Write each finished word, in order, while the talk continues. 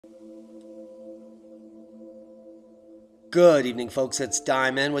Good evening, folks. It's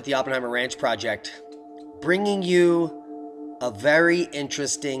Diamond with the Oppenheimer Ranch Project, bringing you a very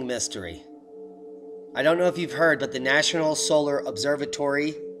interesting mystery. I don't know if you've heard, but the National Solar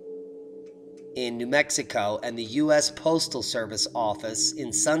Observatory in New Mexico and the U.S. Postal Service office in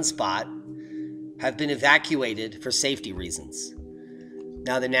Sunspot have been evacuated for safety reasons.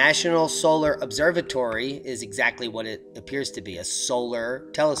 Now, the National Solar Observatory is exactly what it appears to be, a solar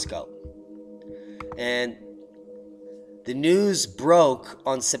telescope. And the news broke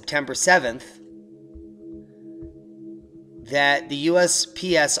on September 7th that the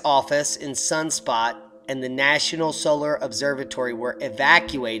USPS office in Sunspot and the National Solar Observatory were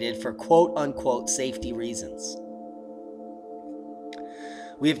evacuated for quote-unquote safety reasons.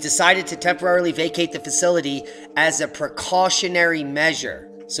 We have decided to temporarily vacate the facility as a precautionary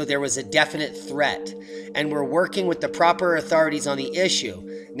measure, so there was a definite threat, and we're working with the proper authorities on the issue.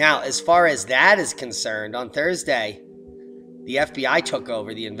 Now, as far as that is concerned, on Thursday, the FBI took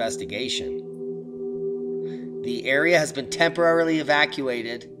over the investigation. The area has been temporarily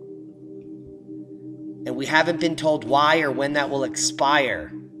evacuated, and we haven't been told why or when that will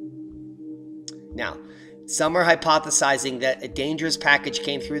expire. Now, some are hypothesizing that a dangerous package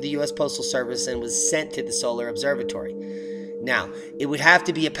came through the U.S. Postal Service and was sent to the Solar Observatory. Now, it would have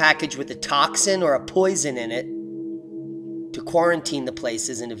to be a package with a toxin or a poison in it to quarantine the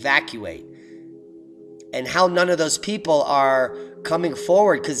places and evacuate. And how none of those people are coming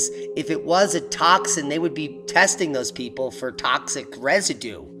forward, because if it was a toxin, they would be testing those people for toxic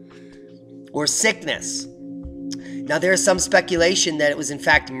residue or sickness. Now, there's some speculation that it was in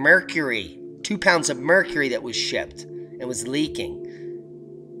fact mercury, 2 pounds of mercury that was shipped and was leaking.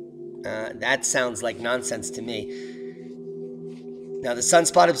 That sounds like nonsense to me. Now, the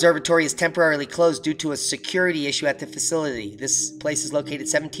Sunspot Observatory is temporarily closed due to a security issue at the facility. This place is located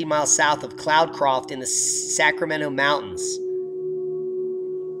 17 miles south of Cloudcroft in the Sacramento Mountains.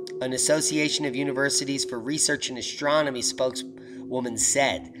 An Association of Universities for Research in Astronomy spokeswoman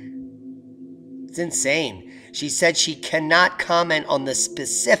said. It's insane. She said she cannot comment on the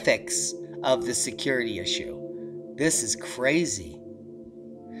specifics of the security issue. This is crazy.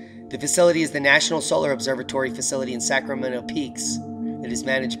 The facility is the National Solar Observatory facility in Sacramento Peaks. It is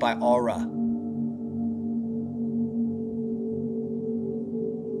managed by Aura.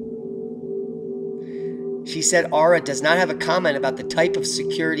 She said Aura does not have a comment about the type of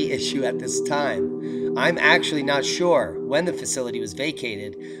security issue at this time. I'm actually not sure when the facility was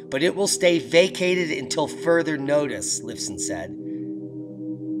vacated, but it will stay vacated until further notice, Lifson said.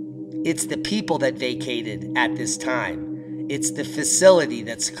 It's the people that vacated at this time. It's the facility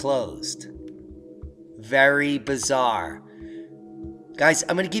that's closed. Very bizarre. Guys,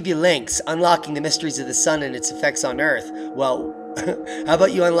 I'm going to give you links. Unlocking the mysteries of the sun and its effects on Earth. Well, how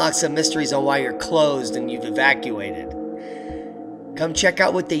about you unlock some mysteries on why you're closed and you've evacuated? Come check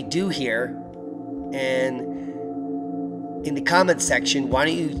out what they do here. And in the comments section, why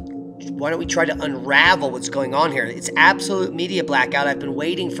don't we try to unravel what's going on here? It's absolute media blackout. I've been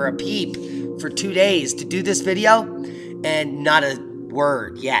waiting for a peep for 2 days to do this video, and not a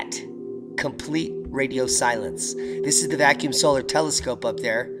word yet. Complete radio silence. This is the vacuum solar telescope up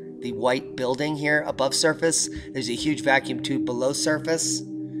there, the white building here above surface. There's a huge vacuum tube below surface.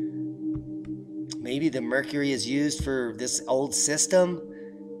 Maybe the mercury is used for this old system,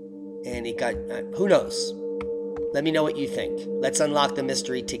 and it got, who knows? Let me know what you think. Let's unlock the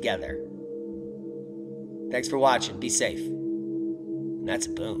mystery together. Thanks for watching. Be safe. And that's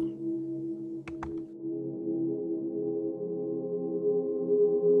a boom.